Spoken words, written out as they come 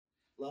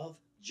Love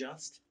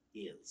just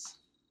is.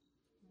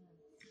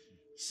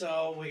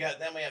 So we have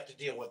to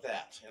deal with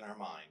that in our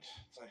mind.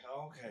 It's like,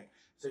 oh, okay.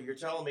 So you're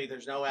telling me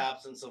there's no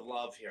absence of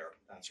love here.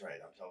 That's right.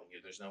 I'm telling you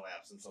there's no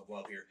absence of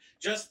love here.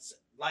 Just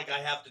like I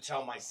have to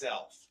tell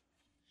myself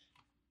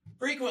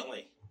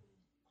frequently,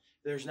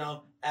 there's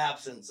no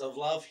absence of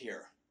love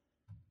here.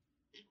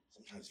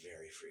 Sometimes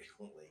very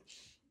frequently.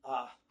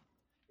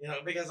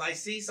 Because I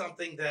see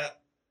something that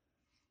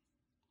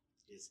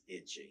is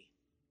itchy.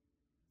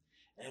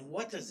 And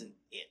what does an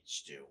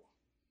itch do?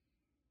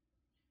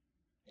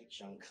 Makes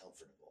you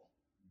uncomfortable.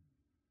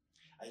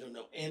 I don't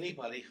know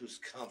anybody who's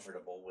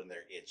comfortable when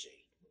they're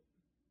itchy.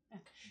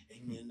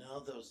 And you know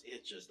those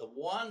itches, the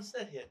ones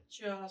that hit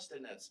just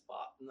in that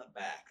spot in the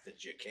back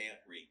that you can't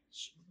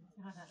reach.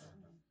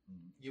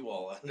 You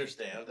all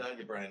understand, don't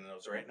you? Brian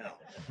knows right now.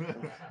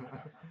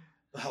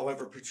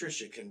 However,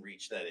 Patricia can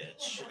reach that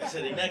itch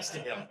sitting next to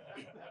him.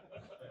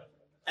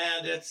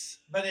 And it's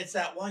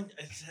that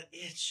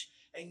itch,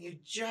 and you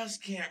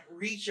just can't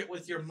reach it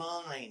with your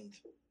mind.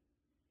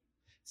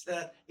 It's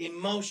that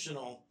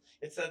emotional,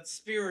 it's that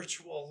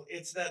spiritual,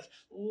 it's that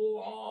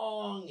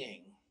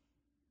longing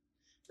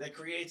that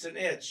creates an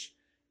itch.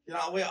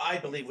 I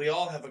believe we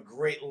all have a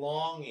great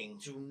longing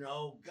to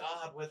know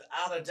God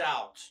without a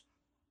doubt,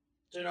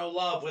 to know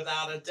love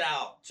without a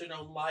doubt, to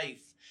know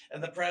life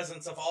and the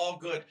presence of all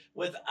good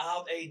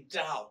without a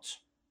doubt.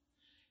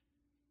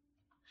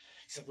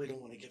 Except we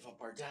don't want to give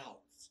up our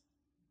doubts.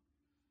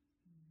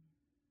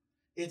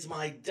 It's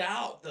my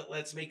doubt that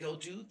lets me go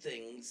do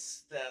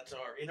things that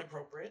are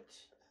inappropriate,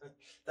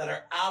 that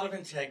are out of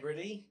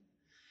integrity,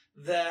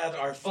 that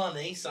are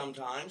funny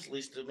sometimes, at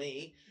least to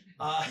me.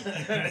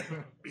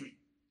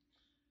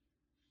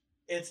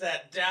 It's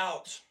that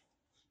doubt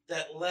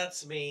that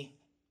lets me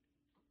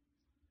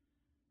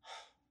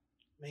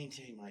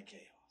maintain my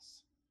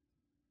chaos.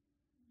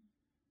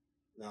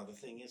 Now, the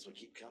thing is, we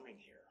keep coming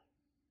here.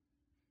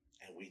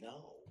 And we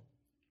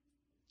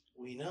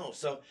know.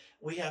 So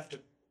we have to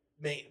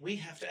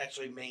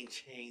actually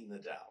maintain the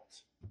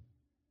doubt.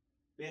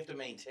 We have to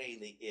maintain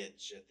the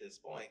itch at this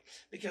point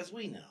because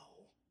we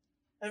know.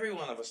 Every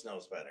one of us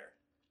knows better.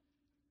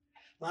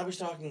 I was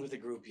talking with a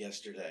group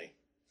yesterday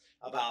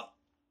about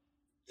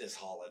this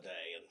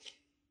holiday and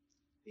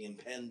the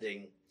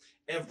impending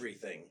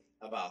everything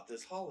about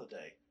this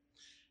holiday.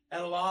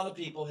 And a lot of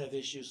people have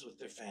issues with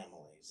their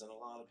families, and a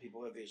lot of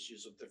people have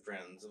issues with their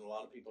friends, and a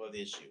lot of people have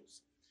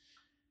issues.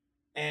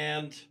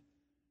 And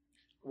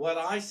what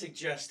I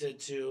suggested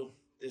to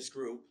this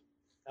group,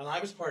 and I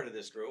was part of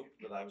this group,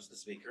 but I was the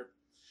speaker,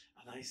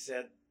 and I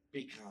said,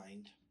 be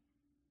kind.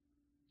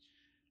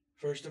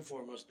 First and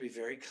foremost, be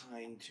very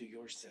kind to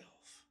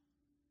yourself.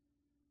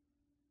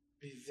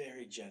 Be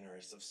very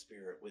generous of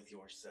spirit with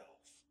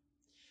yourself.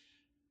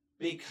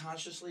 Be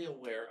consciously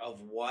aware of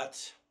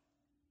what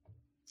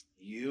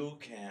you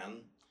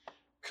can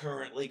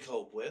currently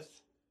cope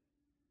with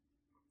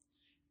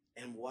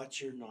and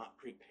what you're not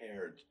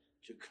prepared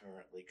to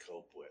currently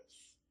cope with.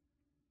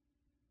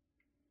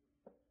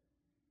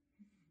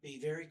 Be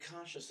very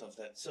conscious of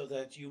that so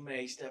that you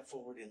may step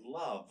forward in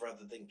love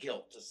rather than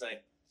guilt to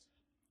say,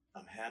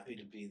 I'm happy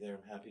to be there,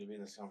 I'm happy to be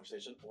in this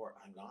conversation, or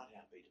I'm not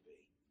happy to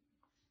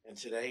be. And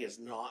today is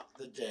not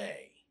the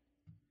day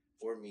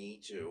for me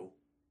to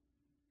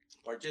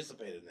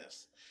participate in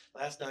this.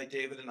 Last night,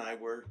 David and I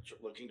were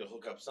looking to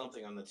hook up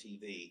something on the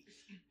TV.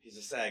 He's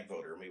a SAG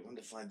voter, and we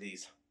wanted to find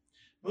these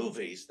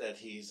movies that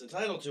he's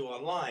entitled to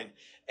online.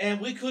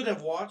 And we could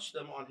have watched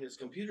them on his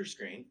computer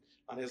screen,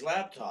 on his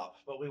laptop,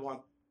 but we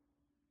want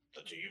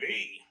the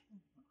TV.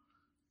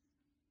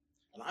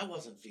 And I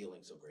wasn't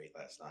feeling so great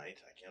last night.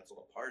 I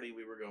canceled a party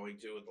we were going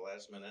to at the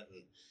last minute,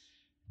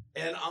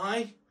 and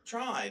I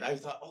tried. I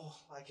thought,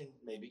 I can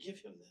maybe give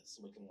him this,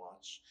 and we can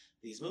watch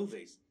these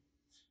movies.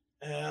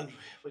 And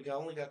we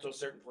only got to a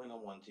certain point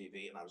on one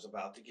TV, and I was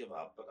about to give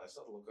up, but I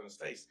saw the look on his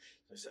face.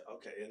 So I said,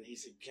 okay. And he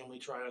said, can we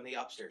try on the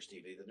upstairs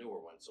TV, the newer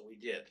one? So we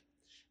did.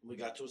 And we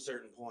got to a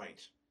certain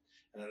point.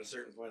 And at a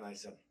certain point, I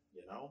said,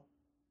 I'm done.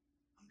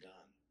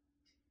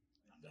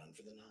 I'm done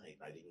for the night.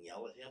 I didn't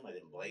yell at him. I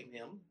didn't blame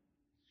him.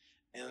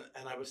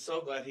 And I was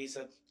so glad he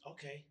said,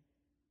 okay.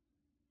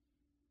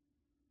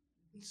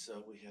 And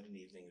so we had an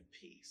evening of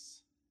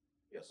peace.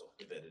 We also went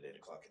to bed at 8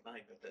 o'clock at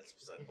night, but that's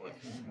beside the point.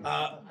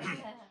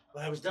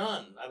 But I was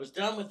done. I was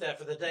done with that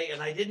for the day,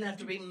 and I didn't have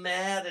to be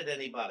mad at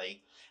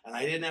anybody, and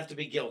I didn't have to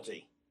be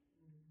guilty.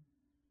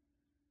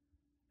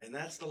 And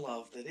that's the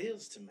love that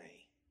is to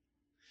me.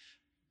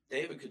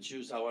 David could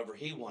choose however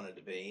he wanted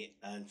to be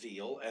and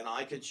feel, and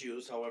I could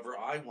choose however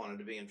I wanted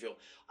to be and feel.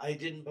 But I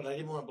didn't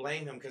want to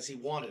blame him because he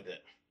wanted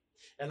it.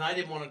 And I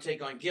didn't want to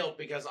take on guilt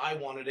because I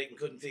wanted it and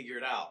couldn't figure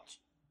it out.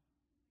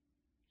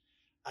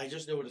 I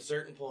just knew at a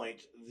certain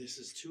point, this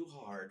is too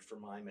hard for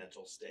my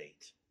mental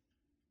state.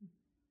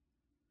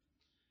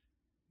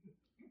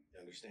 You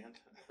understand?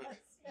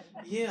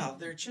 Yeah,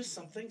 there are just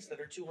some things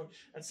that are too hard.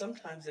 And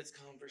sometimes it's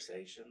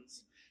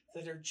conversations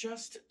that are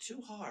just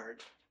too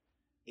hard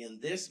in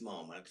this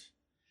moment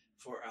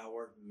for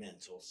our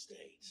mental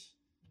state.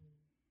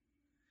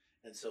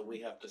 And so we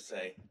have to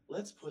say,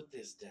 let's put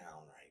this down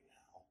right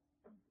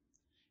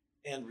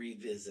now and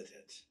revisit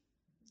it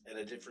at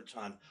a different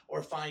time,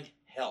 or find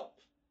help.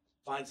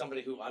 Find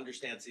somebody who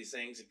understands these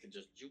things and can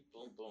just juke,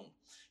 boom, boom,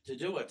 to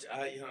do it.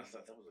 I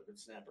thought that was a good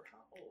snapper.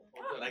 Oh,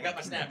 good. I got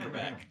my snapper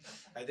back.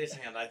 This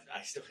hand, I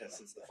still have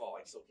since the fall.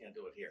 I still can't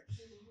do it here.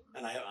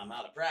 And I'm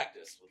out of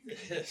practice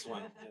with this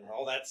one. And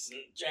all that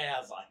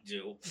jazz I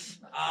do.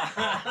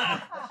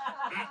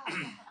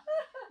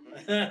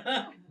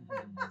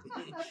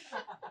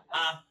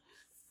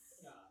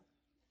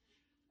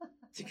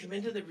 To come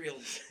into the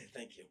realization,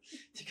 thank you,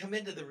 to come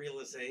into the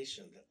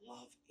realization that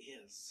love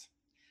is.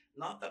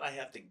 Not that I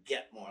have to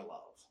get more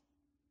love.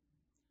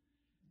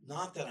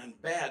 Not that I'm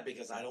bad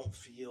because I don't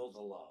feel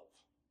the love.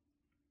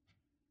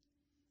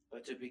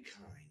 But to be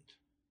kind.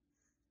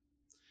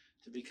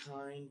 To be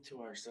kind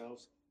to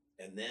ourselves,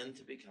 and then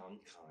to become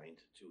kind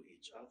to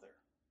each other.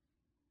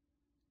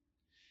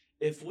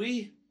 If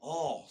we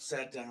all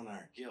set down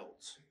our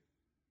guilt,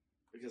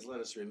 because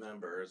let us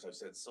remember, as I've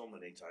said so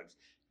many times,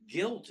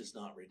 guilt is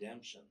not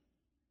redemption.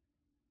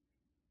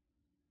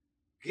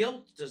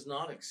 Guilt does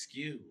not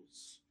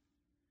excuse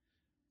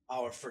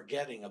our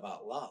forgetting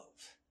about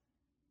love.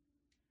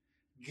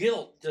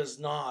 Guilt does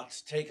not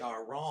take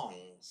our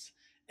wrongs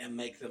and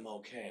make them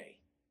okay.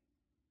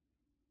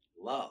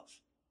 Love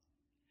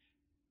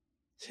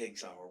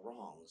takes our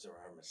wrongs or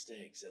our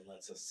mistakes and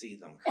lets us see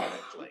them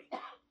correctly.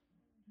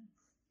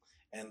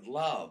 And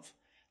love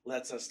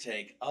lets us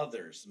take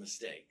others'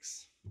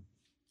 mistakes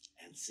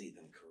and see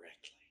them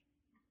correctly.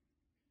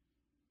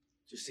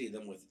 To see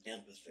them with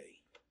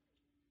empathy.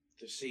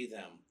 To see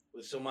them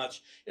with so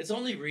much. It's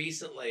only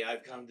recently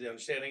I've come to the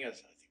understanding, as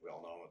I think we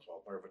all know,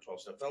 I'm part of a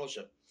 12-step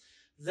fellowship,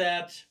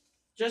 that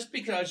just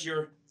because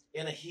you're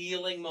in a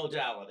healing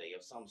modality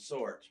of some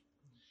sort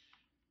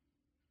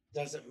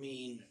doesn't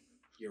mean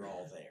you're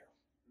all there.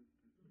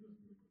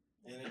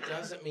 And it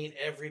doesn't mean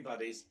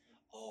everybody's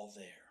all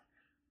there.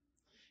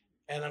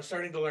 And I'm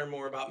starting to learn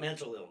more about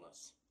mental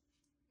illness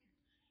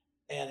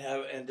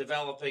and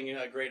developing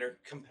a greater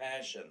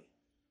compassion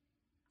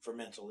for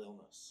mental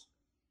illness.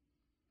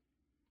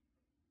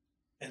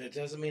 And it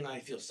doesn't mean I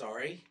feel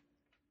sorry.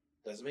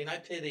 Doesn't mean I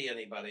pity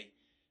anybody.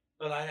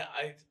 But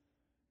I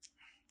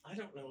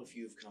don't know if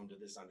you've come to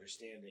this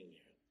understanding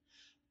yet.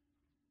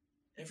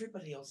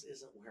 Everybody else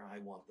isn't where I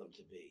want them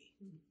to be.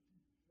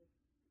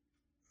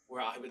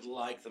 Where I would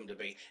like them to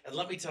be. And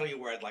let me tell you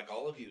where I'd like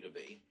all of you to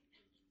be.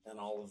 And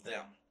all of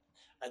them.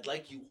 I'd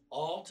like you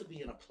all to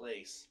be in a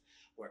place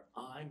where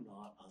I'm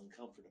not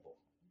uncomfortable.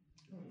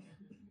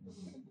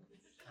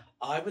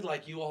 I would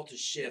like you all to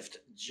shift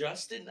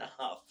just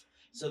enough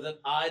so that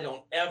I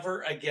don't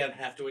ever again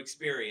have to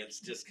experience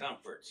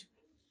discomfort.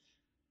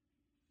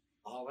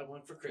 All I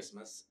want for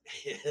Christmas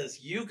is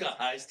you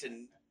guys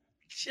to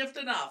shift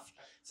enough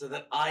so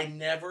that I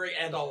never,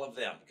 and all of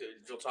them,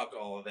 you'll talk to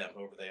all of them,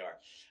 whoever they are,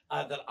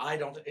 that I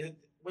don't,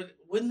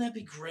 wouldn't that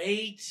be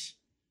great?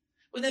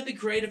 Wouldn't that be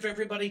great if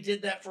everybody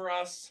did that for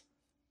us?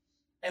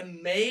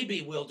 And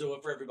maybe we'll do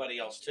it for everybody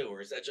else too, or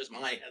is that just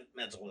my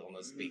mental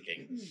illness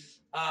speaking?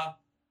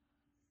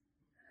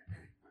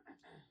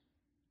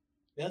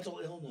 Mental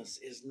illness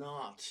is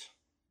not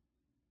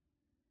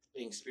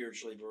being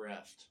spiritually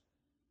bereft,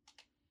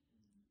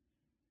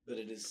 but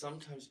it is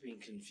sometimes being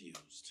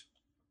confused.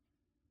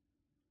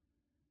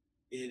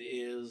 It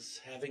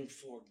is having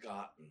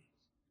forgotten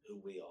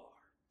who we are.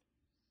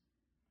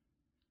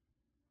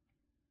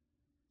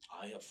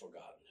 I have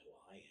forgotten who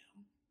I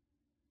am.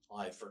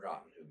 I've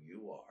forgotten who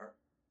you are.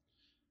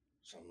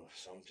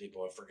 Some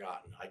people have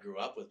forgotten. I grew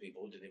up with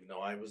people who didn't even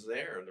know I was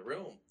there in the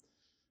room.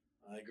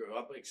 I grew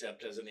up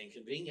except as an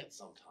inconvenience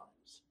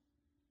sometimes.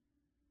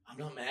 I'm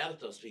not mad at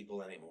those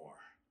people anymore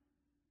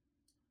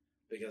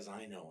because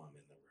I know I'm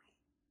in the room.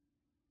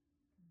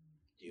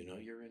 Do you know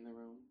you're in the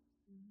room?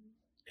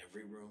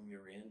 Every room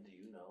you're in, do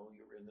you know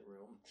you're in the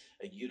room?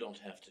 And you don't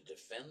have to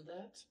defend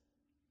that.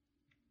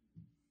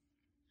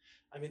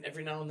 I mean,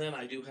 every now and then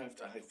I do have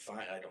to, I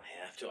don't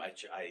have to, I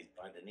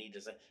find the need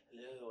to say,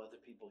 hello, other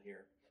people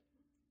here.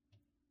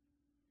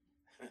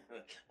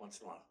 Once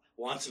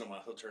in a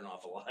while, he'll turn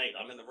off a light.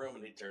 I'm in the room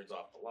and he turns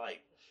off the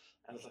light.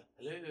 And it's like,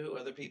 hello,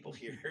 other people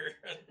here.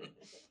 That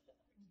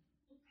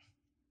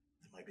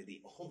might be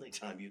the only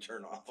time you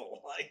turn off a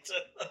light.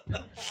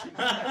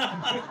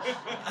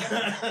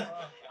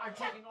 I'm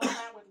taking all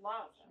that with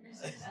love.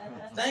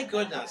 Thank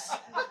goodness.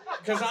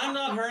 Because I'm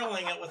not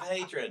hurling it with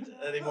hatred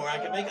anymore. I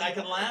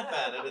can laugh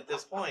at it at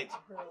this point.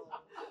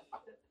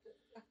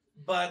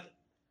 But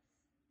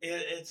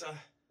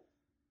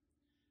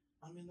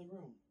I'm in the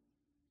room.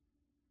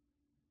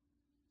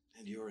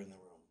 And you're in the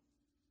room.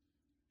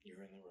 You're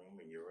in the room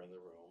and you're in the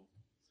room.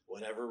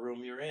 Whatever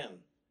room you're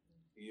in,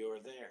 you're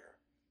there.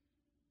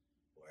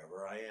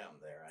 Wherever I am,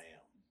 there I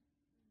am.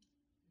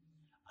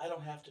 I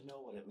don't have to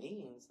know what it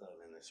means that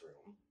I'm in this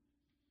room.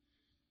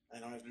 I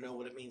don't have to know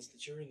what it means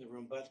that you're in the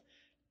room, but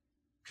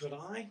could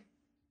I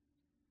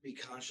be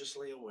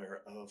consciously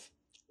aware of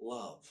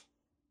love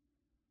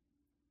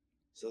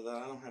so that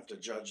I don't have to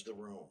judge the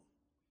room?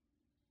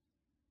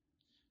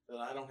 that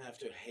I don't have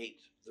to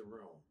hate the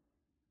room.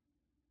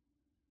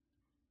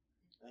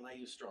 And I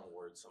use strong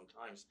words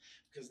sometimes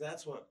because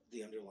that's what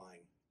the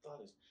underlying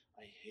thought is.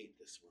 I hate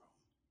this room.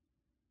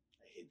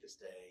 I hate this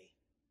day.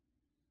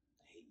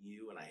 I hate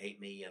you and I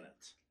hate me in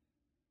it.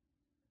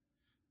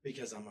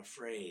 Because I'm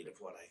afraid of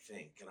what I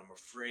think, and I'm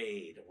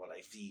afraid of what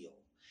I feel,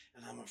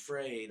 and I'm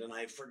afraid, and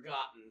I've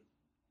forgotten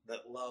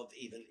that love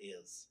even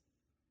is.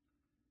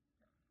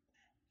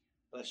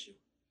 Bless you.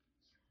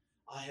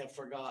 I have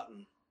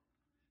forgotten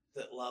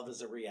that love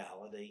is a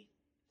reality.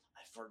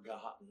 I've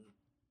forgotten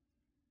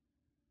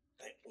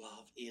that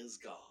love is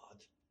God.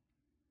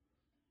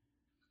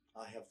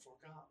 I have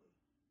forgotten.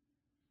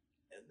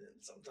 And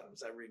then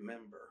sometimes I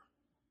remember,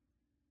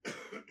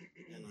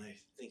 and I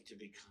think to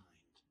be kind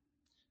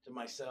to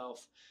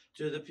myself,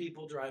 to the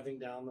people driving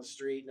down the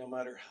street, no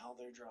matter how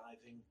they're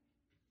driving.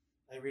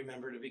 I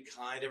remember to be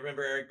kind. I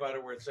remember Eric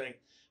Butterworth saying,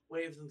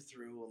 wave them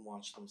through and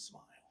watch them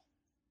smile.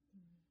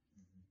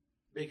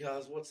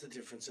 Because what's the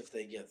difference if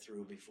they get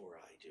through before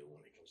I do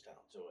when it comes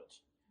down to it?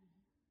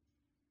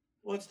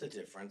 What's the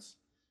difference?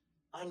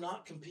 I'm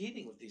not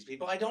competing with these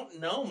people. I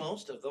don't know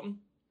most of them.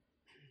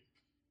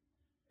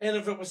 And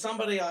if it was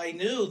somebody I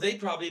knew, they'd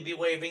probably be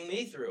waving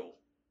me through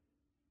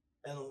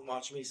and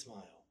watch me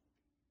smile.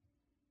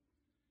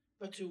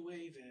 But to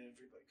wave at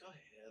everybody, go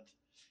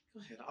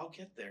ahead, I'll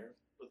get there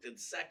within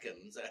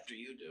seconds after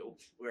you do,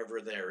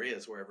 wherever there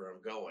is, wherever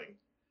I'm going.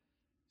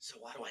 So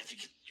why do I have to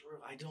get through?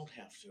 I don't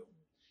have to,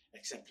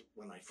 except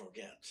when I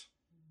forget.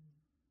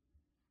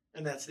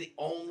 And that's the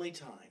only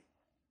time.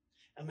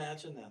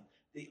 Imagine that.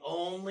 The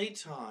only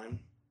time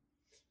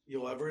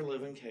you'll ever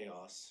live in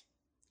chaos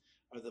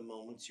are the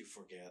moments you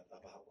forget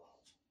about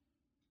love.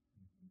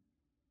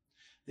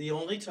 The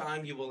only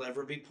time you will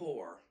ever be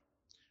poor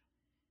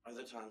are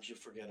the times you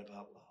forget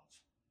about love.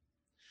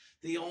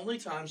 The only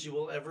times you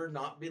will ever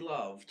not be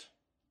loved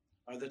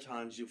are the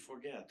times you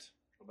forget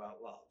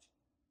about love.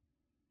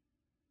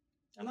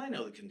 And I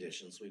know the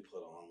conditions we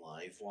put on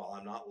life. Well,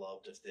 I'm not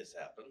loved if this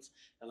happens,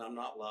 and I'm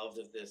not loved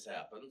if this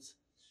happens.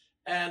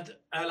 And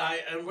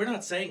we're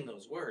not saying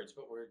those words,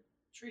 but we're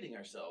treating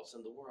ourselves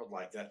in the world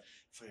like that.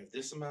 If I have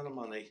this amount of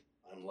money,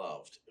 I'm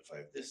loved. If I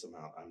have this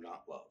amount, I'm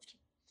not loved.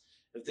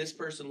 If this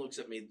person looks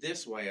at me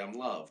this way, I'm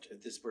loved.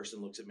 If this person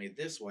looks at me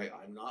this way,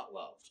 I'm not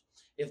loved.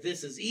 If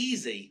this is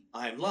easy,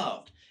 I'm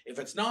loved. If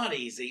it's not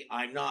easy,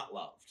 I'm not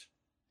loved.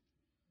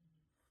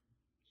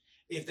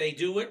 If they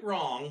do it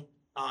wrong,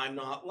 I'm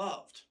not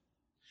loved.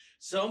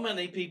 So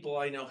many people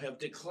I know have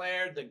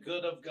declared the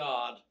good of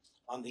God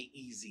on the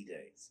easy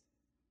days.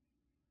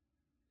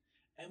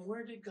 And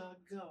where did God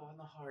go on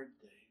the hard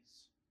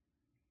days?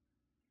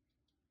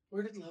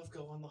 Where did love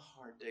go on the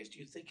hard days? Do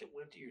you think it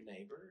went to your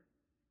neighbor?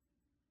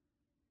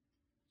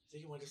 Do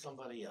you think it went to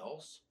somebody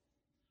else?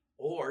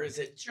 Or is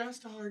it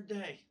just a hard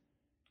day?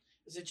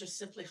 Is it just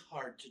simply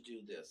hard to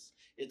do this?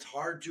 It's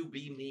hard to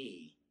be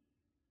me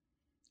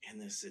in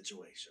this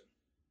situation.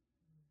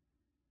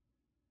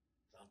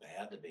 It's not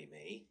bad to be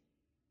me.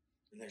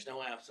 And there's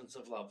no absence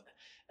of love.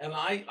 And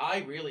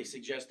I really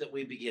suggest that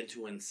we begin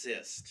to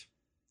insist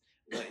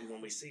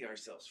when we see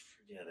ourselves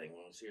forgetting,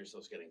 when we see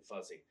ourselves getting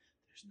fuzzy,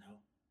 there's no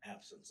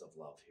absence of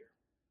love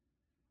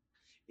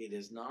here. It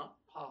is not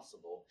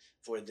possible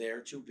for there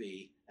to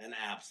be an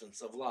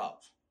absence of love.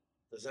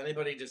 Does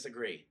anybody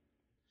disagree?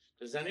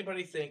 Does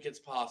anybody think it's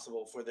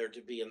possible for there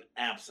to be an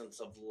absence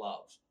of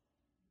love?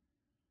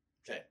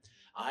 Okay,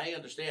 I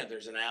understand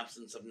there's an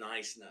absence of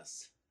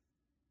niceness.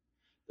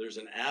 There's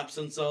an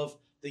absence of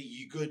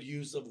the good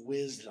use of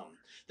wisdom.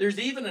 There's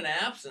even an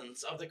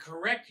absence of the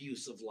correct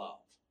use of love.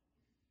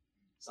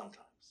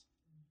 Sometimes.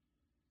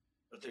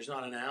 But there's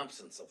not an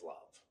absence of love.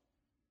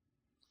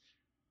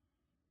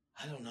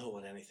 I don't know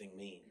what anything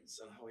means,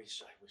 and I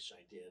wish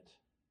I did.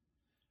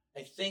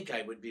 I think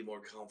I would be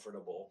more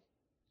comfortable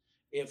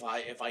if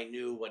I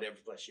knew what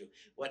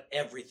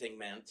everything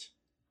meant.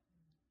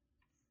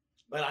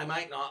 But I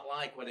might not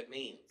like what it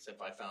means if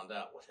I found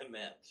out what it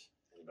meant.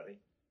 Anybody?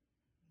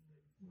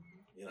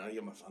 You know,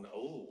 you might find out,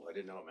 oh, I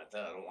didn't know it meant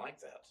that. I don't like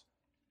that.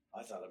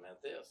 I thought it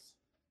meant this.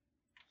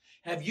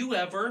 Have you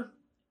ever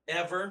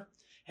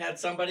had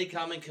somebody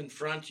come and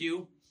confront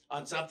you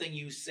on something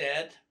you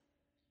said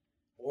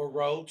or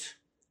wrote,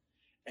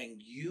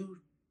 and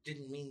you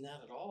didn't mean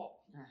that at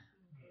all?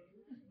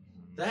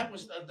 That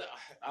was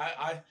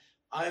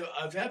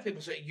I've had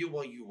people say, you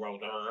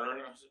wrote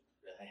her.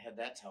 I had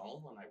that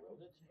tone when I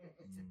wrote it.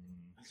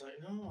 I was like,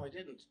 no, I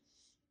didn't.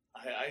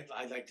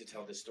 I like to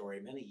tell this story.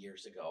 Many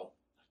years ago,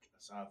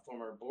 a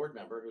former board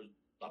member who's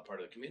not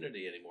part of the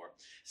community anymore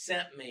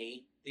sent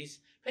me these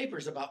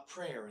papers about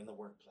prayer in the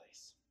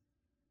workplace.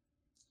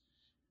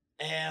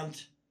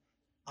 And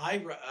I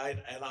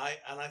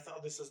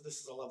thought this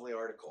is a lovely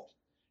article.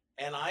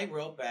 And I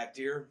wrote back,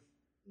 dear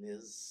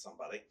Ms.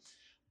 Somebody,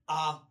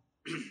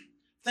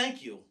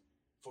 thank you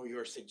for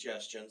your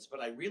suggestions,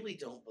 but I really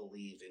don't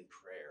believe in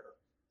prayer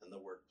in the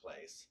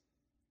workplace.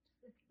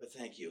 But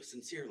thank you.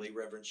 Sincerely,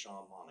 Reverend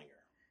Sean Moninger.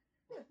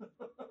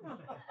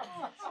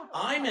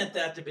 I meant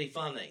that to be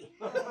funny.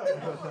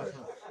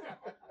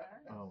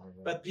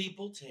 But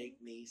people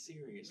take me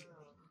seriously.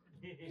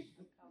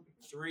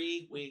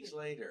 3 weeks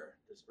later,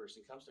 this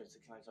person comes to me and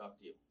said, "Can I talk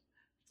to you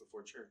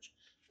before church?"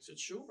 I said,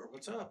 "Sure,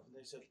 what's up?" And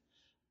they said,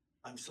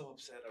 "I'm so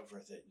upset over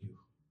that you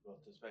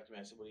wrote this back to me."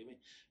 I said, "What do you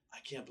mean?" "I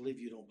can't believe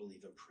you don't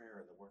believe in prayer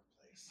in the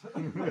workplace."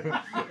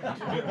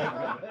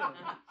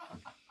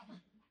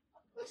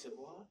 I said,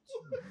 "What?"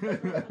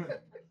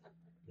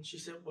 And she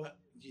said, "What?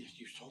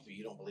 You told me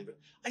you don't believe it."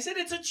 I said,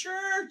 "It's a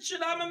church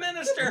and I'm a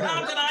minister.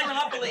 How can I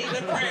not believe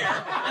in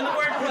prayer in the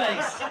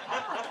workplace?"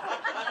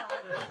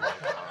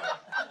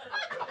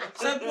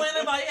 So when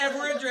have I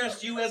ever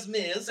addressed you as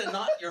Ms. and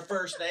not your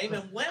first name?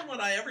 And when would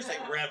I ever say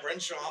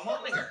Reverend Sean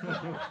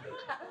Moninger?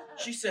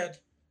 She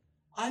said,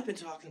 "I've been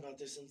talking about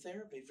this in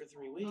therapy for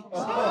 3 weeks.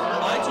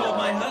 I told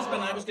my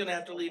husband I was going to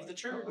have to leave the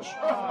church." And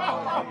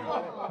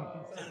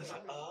I was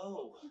like,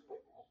 "Oh."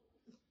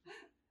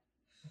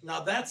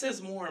 Now that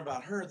says more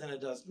about her than it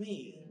does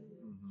me.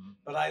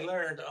 But I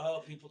learned,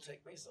 people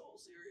take me so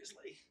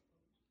seriously.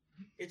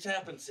 It's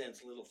happened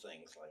since, little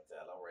things like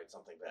that. I'll write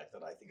something back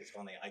that I think is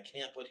funny. I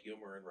can't put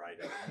humor in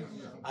writing.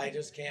 I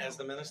just can't. As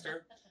the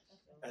minister,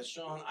 as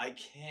Sean, I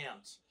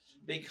can't.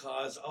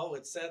 Because,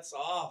 it sets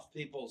off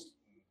people's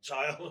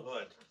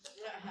childhood.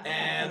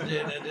 And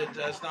it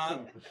does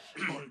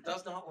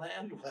not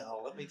land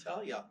well, let me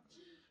tell you.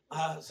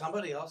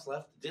 Somebody else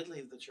did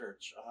leave the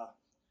church.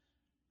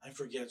 I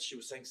forget, she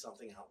was saying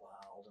something out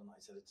loud, and I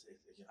said, it's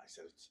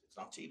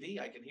not TV,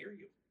 I can hear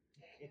you.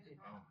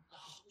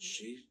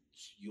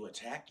 You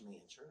attacked me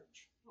in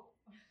church.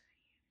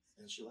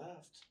 And she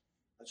left.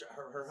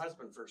 Her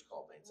husband first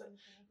called me and said,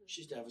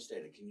 "She's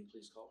devastated. Can you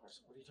please call her?" I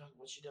said, "What are you talking about?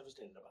 What's she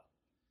devastated about?"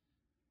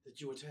 "That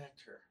you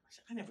attacked her." I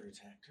said, "I never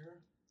attacked her."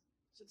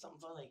 I said something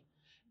funny.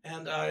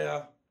 And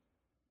I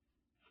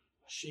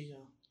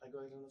go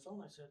on the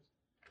phone. I said,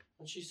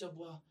 and she said,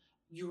 "Well,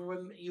 you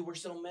were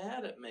so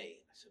mad at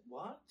me." I said,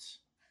 "What?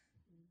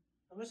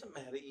 I wasn't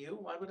mad at you.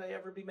 Why would I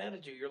ever be mad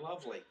at you? You're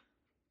lovely."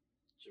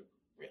 She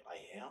said, "I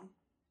am?"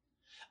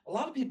 A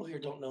lot of people here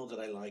don't know that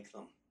I like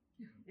them.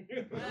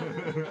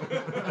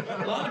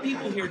 A lot of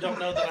people here don't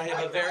know that I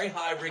have a very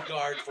high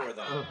regard for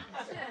them.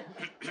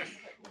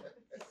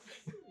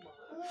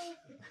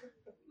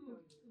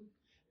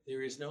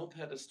 There is no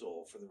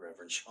pedestal for the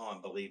Reverend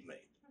Sean, believe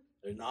me.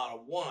 There's not a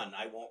one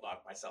I won't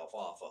knock myself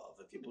off of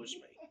if you push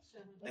me.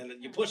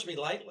 And you push me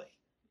lightly.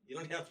 You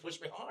don't have to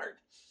push me hard.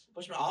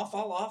 Push me, I'll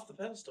fall off the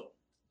pedestal.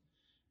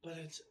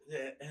 But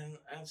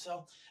and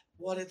so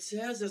what it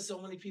says is so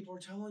many people are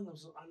telling them,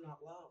 I'm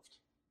not loved.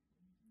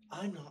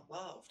 I'm not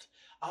loved.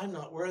 I'm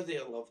not worthy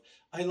of love.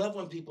 I love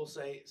when people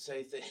say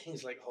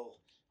things like,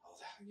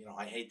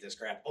 I hate this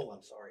crap. "Oh,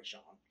 I'm sorry,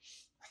 Sean."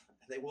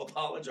 They will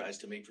apologize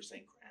to me for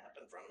saying crap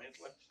in front of me.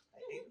 It's like,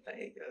 I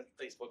hate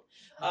Facebook.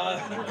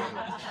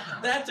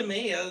 That to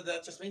me,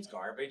 that just means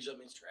garbage. That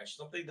means trash.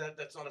 Something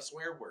that's not a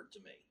swear word to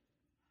me.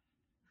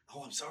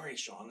 "Oh, I'm sorry,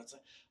 Sean." It's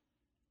like,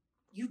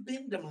 you've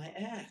been to my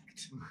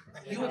act.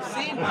 You have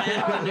seen my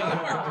act in New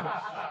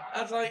York.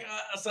 That's like,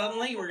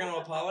 suddenly we're going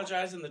to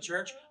apologize in the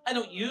church. I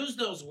don't use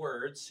those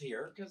words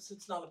here because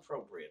it's not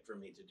appropriate for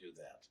me to do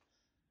that.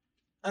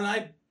 And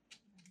I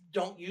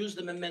don't use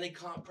them in many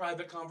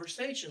private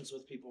conversations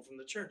with people from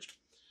the church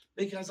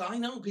because I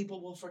know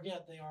people will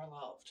forget they are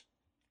loved.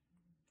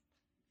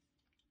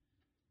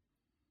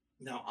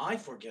 Now, I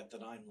forget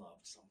that I'm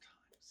loved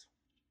sometimes.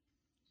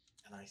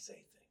 And I say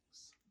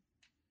things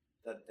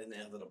that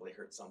inevitably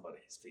hurt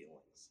somebody's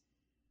feelings.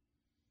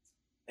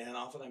 And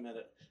often I meant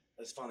it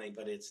as funny,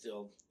 but it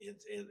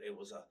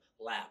was a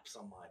lapse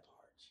on my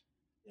part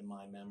in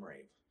my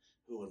memory of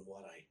who and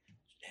what I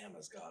am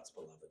as God's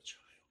beloved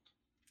child.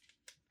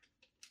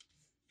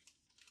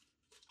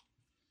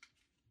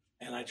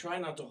 And I try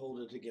not to hold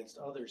it against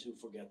others who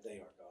forget they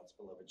are God's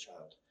beloved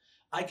child.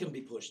 I can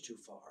be pushed too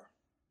far,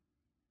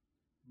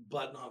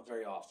 but not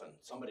very often.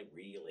 Somebody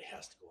really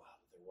has to go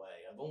out of their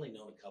way. I've only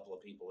known a couple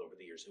of people over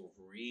the years who have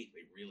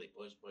really, really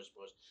pushed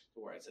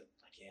to where I said,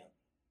 "I can't.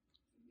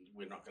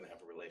 We're not going to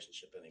have a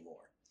relationship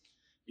anymore.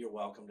 You're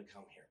welcome to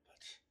come here,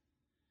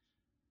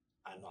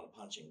 but I'm not a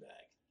punching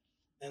bag."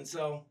 And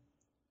so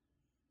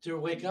to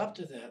wake up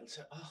to that and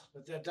say,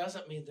 but that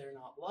doesn't mean they're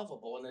not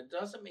lovable, and it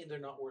doesn't mean they're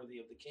not worthy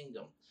of the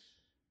kingdom.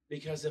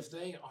 Because if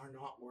they are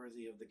not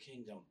worthy of the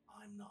kingdom,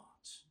 I'm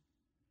not.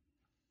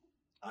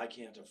 I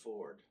can't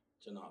afford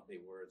to not be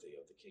worthy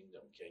of the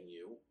kingdom. Can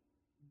you?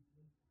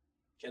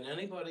 Can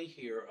anybody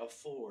here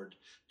afford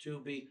to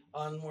be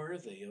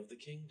unworthy of the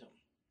kingdom?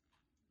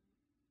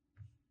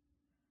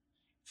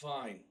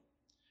 Fine.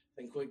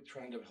 Then quit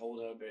trying to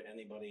hold up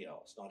anybody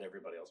else. Not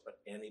everybody else,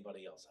 but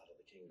anybody else out of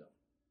the kingdom.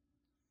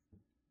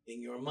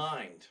 In your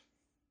mind,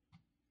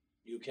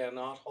 you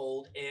cannot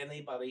hold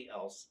anybody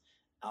else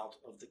out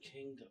of the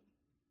kingdom.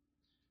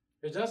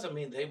 It doesn't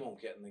mean they won't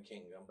get in the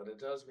kingdom, but it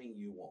does mean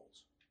you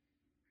won't.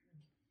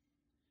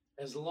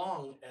 As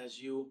long as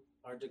you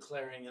are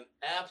declaring an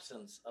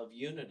absence of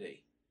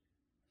unity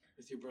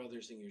with your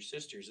brothers and your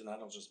sisters, and I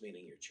don't just mean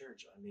in your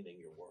church, I mean in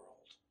your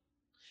world.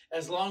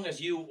 As long as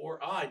you or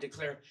I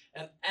declare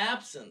an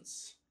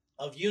absence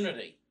of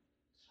unity,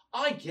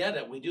 I get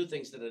it. We do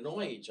things that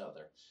annoy each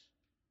other,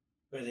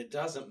 but it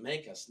doesn't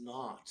make us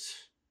not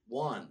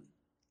one.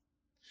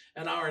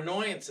 And our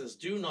annoyances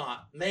do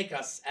not make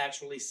us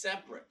actually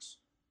separate.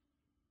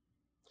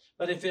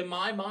 But if in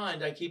my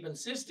mind I keep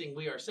insisting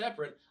we are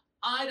separate,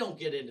 I don't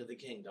get into the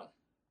kingdom.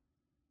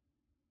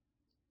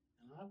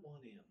 And I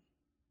want in.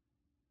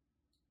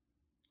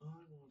 I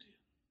want in.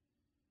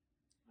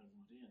 I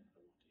want in. I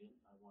want in.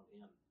 I want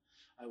in.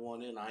 I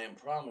want in. I am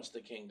promised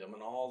the kingdom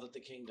and all that the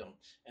kingdom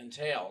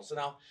entails.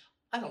 Now,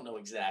 I don't know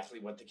exactly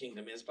what the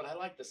kingdom is, but I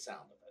like the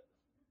sound of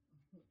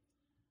it.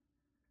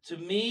 To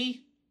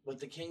me, what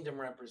the kingdom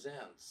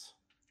represents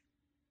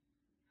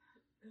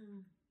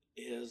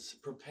is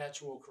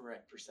perpetual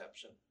correct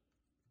perception.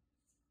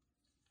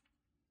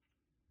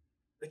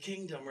 The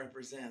kingdom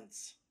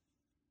represents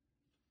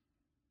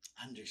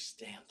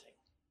understanding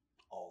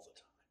all the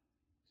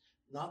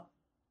time. Not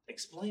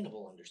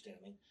explainable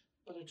understanding,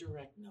 but a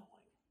direct knowing.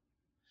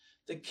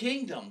 The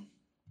kingdom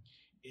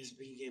is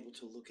being able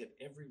to look at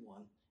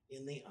everyone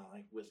in the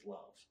eye with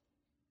love.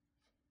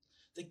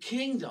 The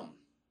kingdom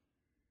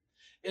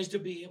is to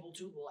be able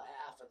to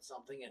laugh at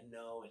something and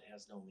know it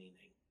has no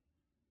meaning.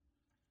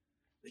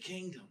 The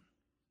kingdom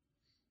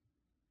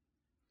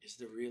is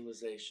the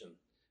realization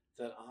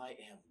that I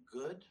am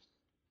good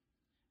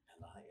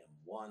and I am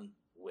one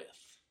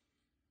with.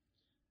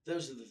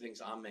 Those are the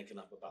things I'm making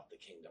up about the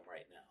kingdom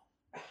right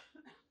now.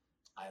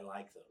 I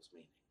like those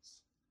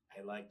meanings.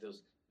 I like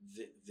those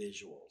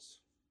visuals.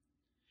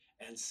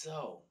 And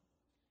so,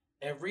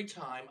 every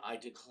time I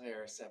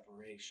declare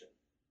separation,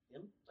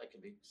 that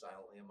can be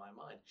silently in my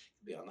mind. It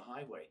can be on the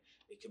highway.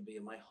 It can be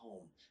in my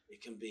home.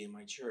 It can be in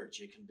my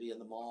church. It can be in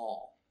the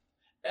mall.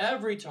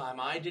 Every time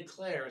I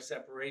declare a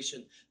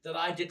separation, that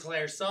I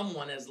declare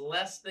someone as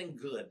less than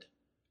good.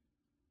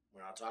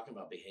 We're not talking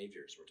about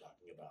behaviors. We're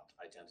talking about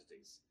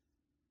identities.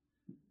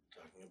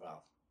 We're talking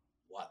about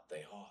what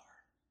they are,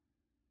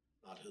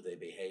 not who they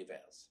behave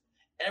as.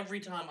 Every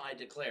time I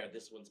declare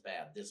this one's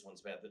bad,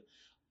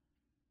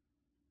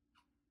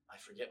 I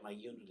forget my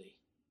unity.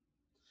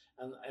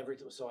 And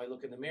so I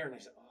look in the mirror and I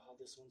say, oh,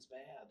 this one's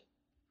bad.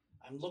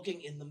 I'm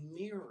looking in the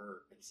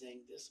mirror and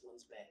saying, this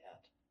one's bad.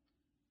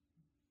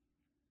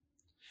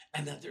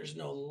 And that there's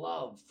no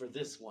love for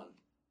this one.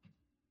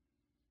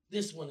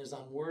 This one is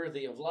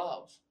unworthy of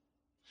love.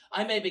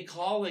 I may be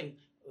calling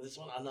this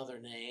one another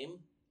name.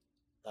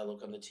 I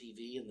look on the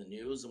TV and the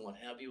news and what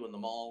have you, in the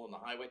mall and the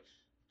highway.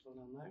 But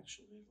I'm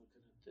actually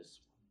looking at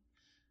this one.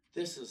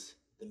 This is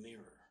the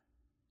mirror.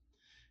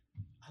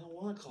 I don't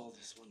want to call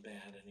this one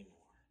bad anymore.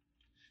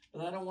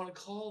 But I don't want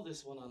to call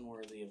this one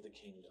unworthy of the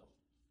kingdom.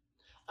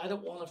 I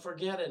don't want to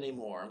forget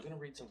anymore. I'm going to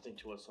read something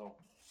to us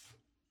all.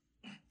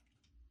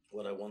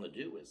 What I want to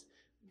do is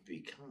be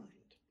kind.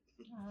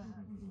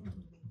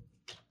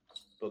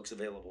 Books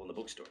available in the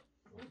bookstore.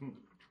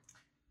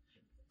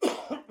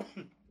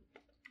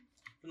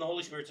 From the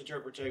Holy Spirit's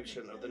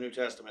interpretation of the New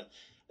Testament,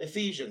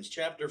 Ephesians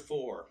chapter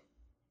 4.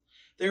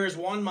 There is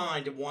one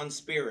mind and one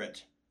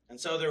spirit, and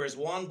so there is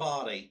one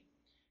body,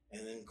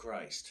 and in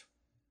Christ.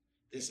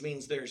 This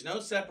means there is no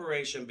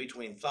separation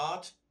between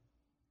thought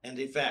and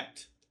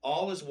effect.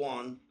 All is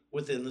one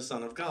within the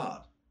Son of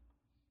God.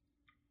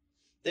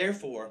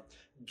 Therefore,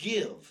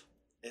 give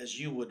as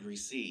you would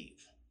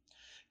receive.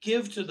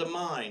 Give to the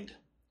mind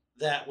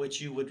that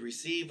which you would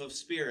receive of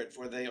spirit,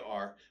 for they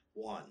are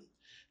one.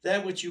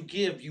 That which you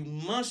give, you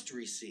must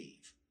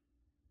receive.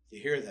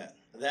 You hear that?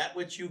 That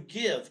which you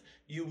give,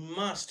 you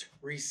must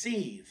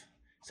receive.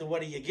 So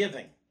what are you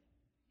giving?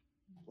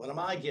 What am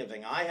I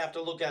giving? I have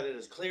to look at it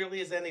as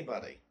clearly as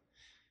anybody.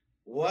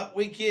 What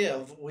we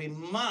give, we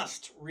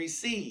must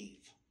receive.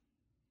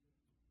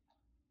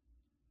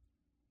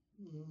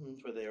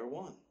 For they are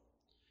one.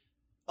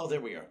 Oh,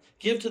 there we are.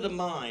 Give to the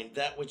mind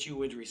that which you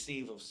would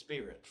receive of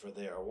spirit, for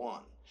they are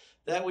one.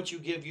 That which you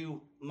give,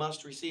 you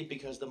must receive,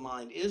 because the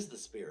mind is the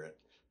spirit.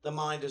 The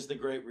mind is the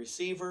great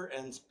receiver,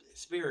 and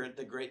spirit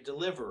the great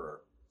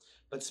deliverer.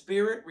 But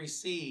spirit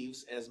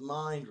receives as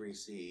mind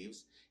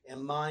receives,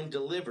 and mind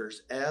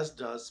delivers as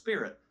does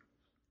spirit.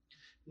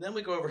 And then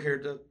we go over here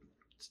to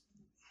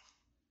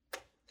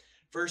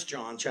 1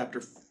 John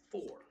chapter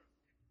 4.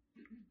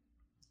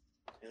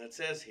 And it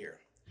says here,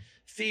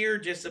 fear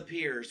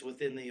disappears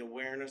within the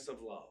awareness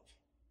of love.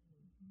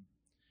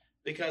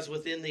 Because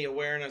within the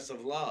awareness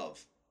of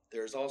love,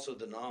 there's also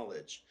the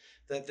knowledge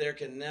that there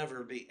can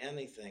never be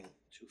anything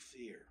to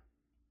fear.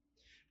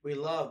 We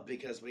love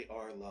because we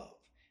are love,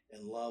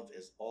 and love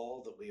is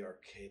all that we are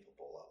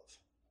capable of.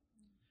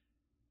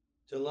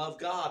 To love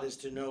God is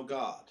to know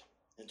God,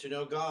 and to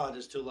know God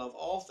is to love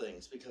all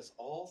things, because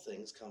all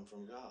things come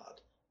from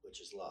God,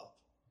 which is love.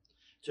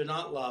 To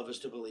not love is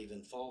to believe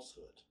in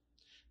falsehood.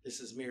 This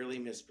is merely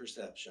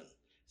misperception,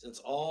 since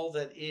all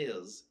that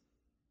is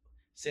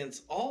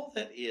all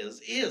that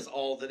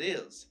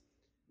is,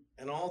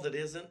 and all that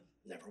isn't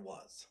never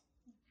was.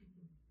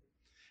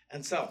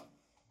 And so,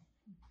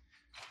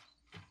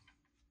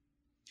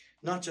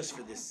 not just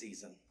for this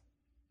season,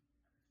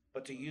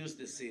 but to use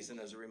this season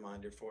as a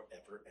reminder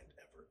forever and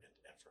ever and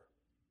ever.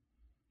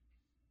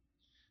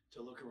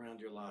 To look around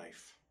your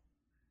life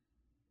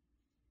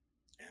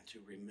and to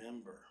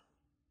remember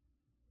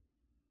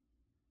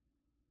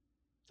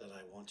that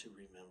I want to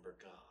remember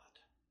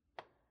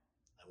God.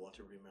 I want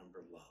to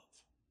remember love.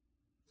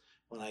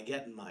 When I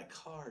get in my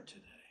car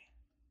today,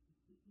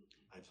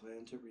 I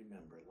plan to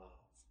remember love,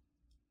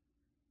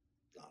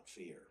 not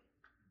fear.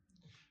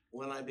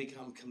 When I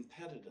become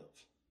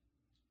competitive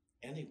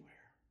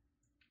anywhere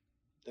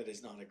that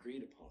is not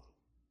agreed upon,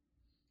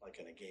 like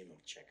in a game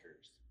of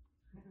checkers,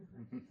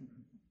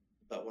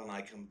 but when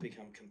I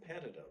become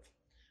competitive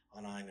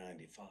on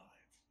I-95,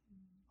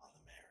 on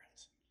the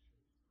Merritt,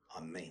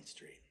 on Main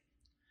Street,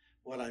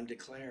 what I'm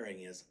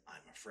declaring is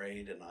I'm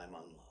afraid and I'm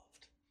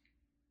unloved.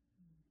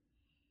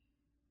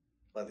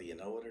 Whether you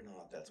know it or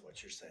not, that's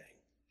what you're saying.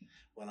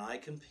 When I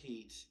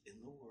compete in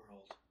the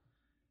world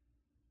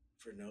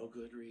for no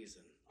good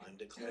reason, I'm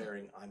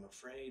declaring I'm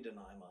afraid and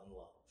I'm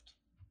unloved.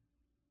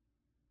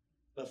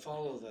 But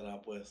follow that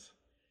up with,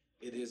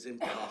 it is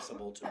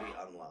impossible to be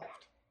unloved.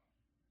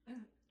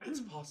 It's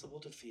possible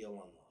to feel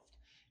unloved.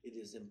 It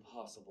is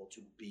impossible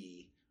to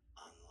be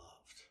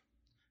unloved.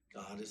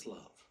 God is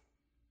love.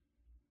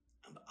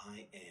 And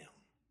I am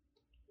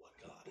what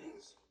God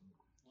is.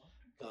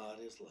 God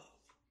is love.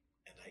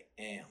 And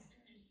I am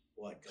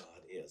what God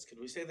is. Could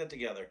we say that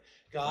together?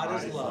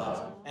 God is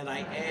love, and I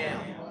am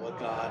what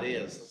God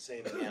is. Let's say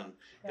it again.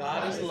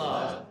 God is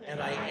love, and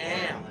I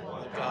am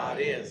what God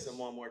is. And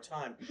one more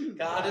time.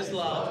 God is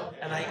love,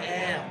 and I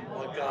am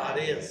what God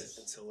is.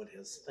 And so it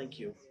is. Thank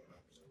you.